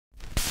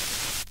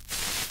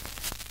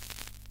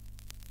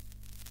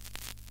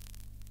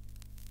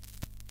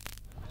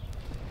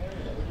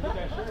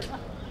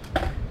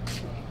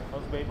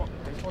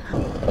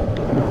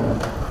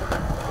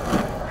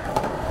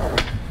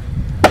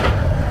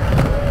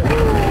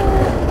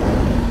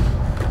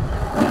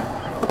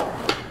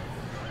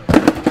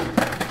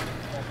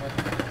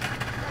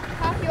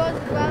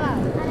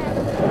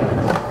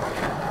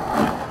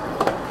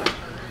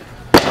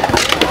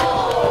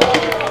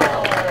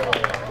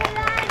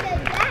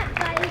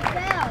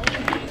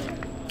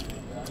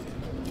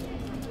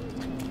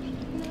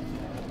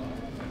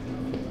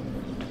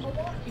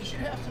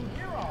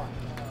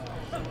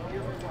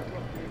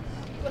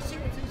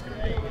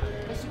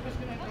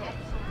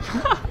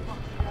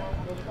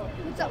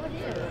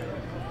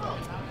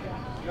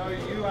No,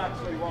 you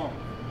actually won't.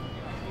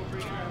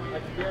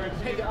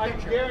 I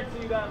can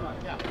guarantee that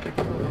much. Yeah.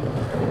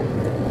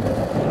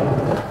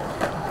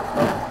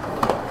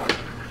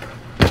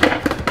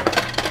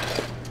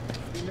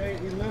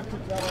 He lived to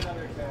tell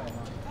another tale.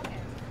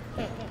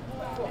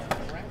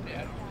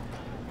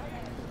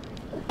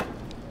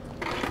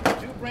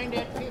 Two brain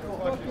dead people.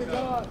 Fuck your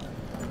dog.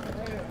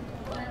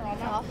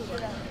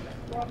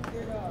 Fuck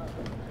your dog.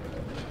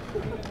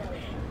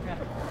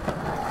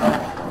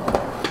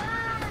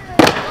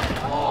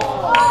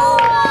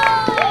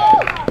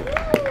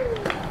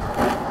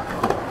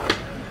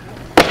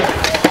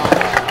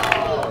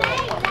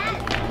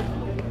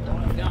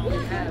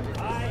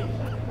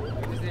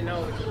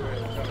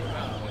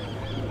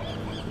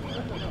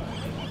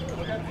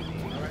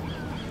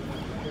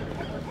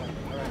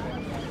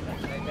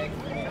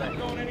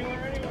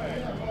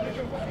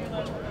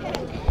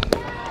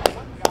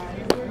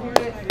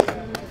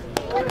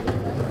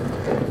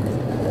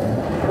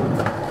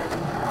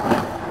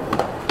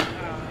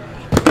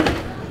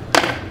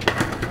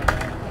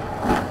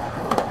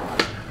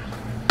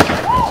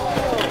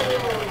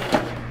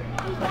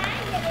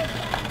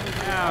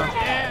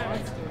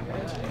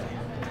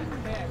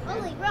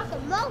 Holy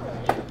guacamole!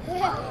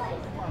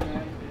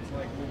 It's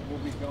like we'll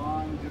be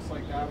gone just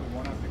like that. We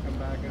won't have to come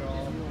back at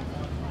all.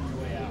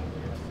 Way out.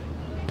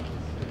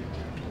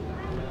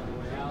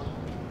 Way out.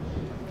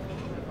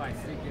 If I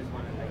stick his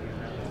one, I get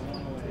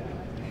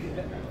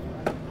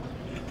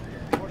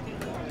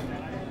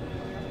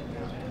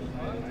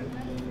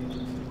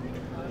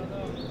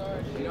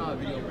You know how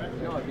video parts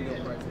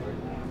work?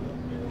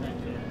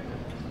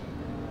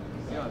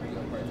 You know how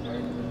video parts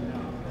work?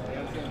 You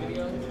ever seen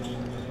videos?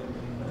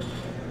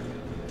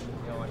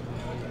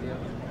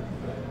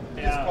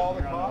 Just call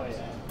the cops?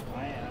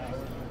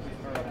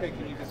 Okay,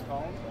 can you just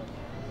call them?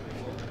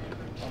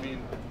 I mean,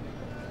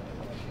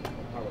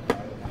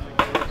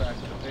 back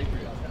to the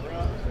Patriots.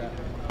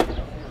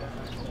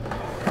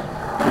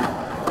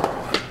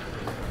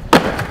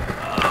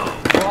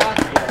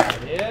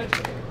 Dude.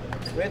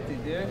 With it,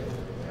 dude.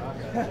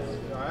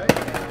 Alright?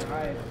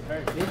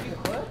 Did you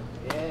clip?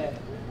 Yeah.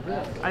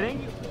 I think.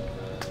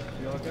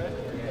 You okay?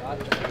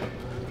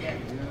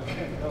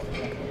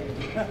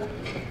 Yeah.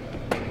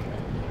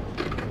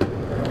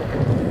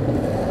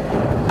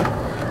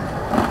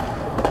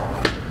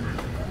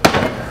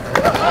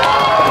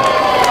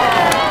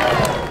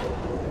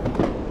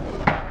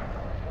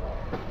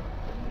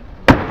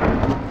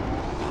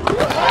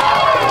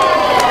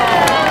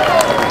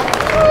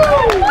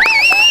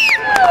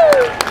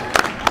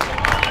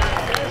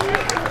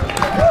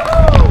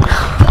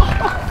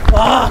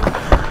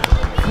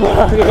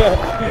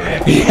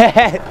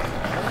 Yeah.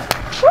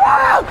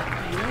 Woo!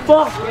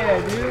 Fuck yeah,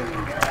 dude.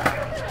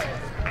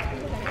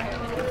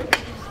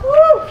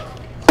 Woo!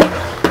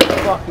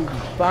 Fucking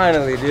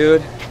finally,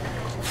 dude.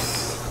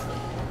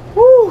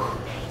 Woo!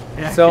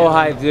 Yeah, so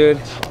hyped, dude.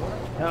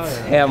 Hell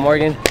yeah. Yeah,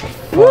 Morgan.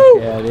 Woo!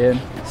 Yeah, dude.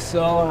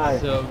 So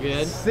hyped. So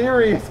good.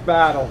 Serious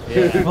battle,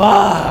 dude. Yeah.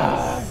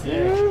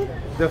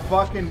 Fuck. The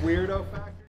fucking weirdo factor.